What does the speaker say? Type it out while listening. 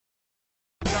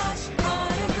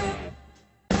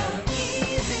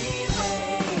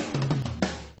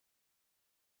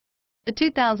The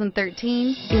 2013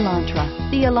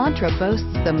 Elantra. The Elantra boasts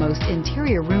the most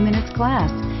interior room in its class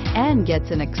and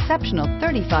gets an exceptional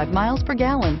 35 miles per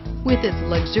gallon. With its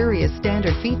luxurious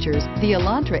standard features, the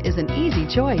Elantra is an easy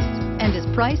choice and is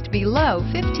priced below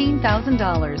 $15,000.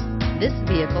 This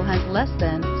vehicle has less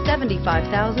than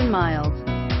 75,000 miles.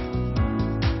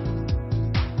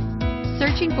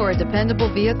 Searching for a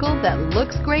dependable vehicle that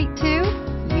looks great too?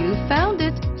 You found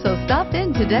it, so stop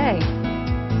in today.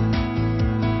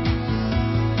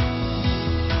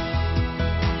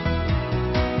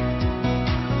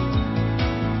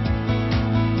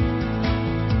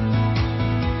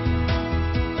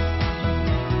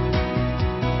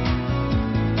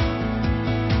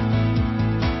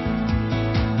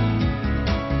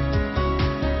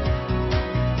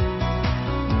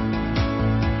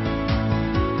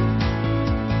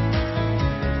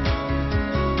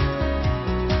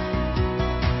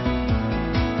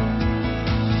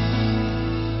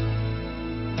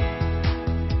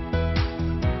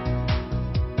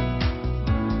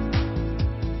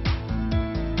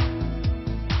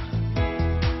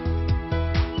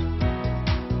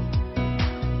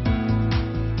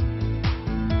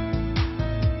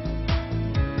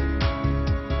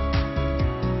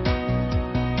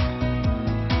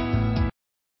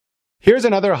 Here's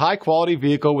another high-quality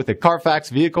vehicle with a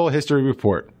Carfax Vehicle History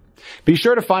Report. Be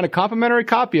sure to find a complimentary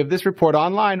copy of this report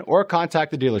online or contact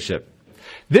the dealership.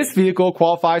 This vehicle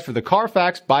qualifies for the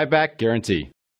Carfax Buyback Guarantee.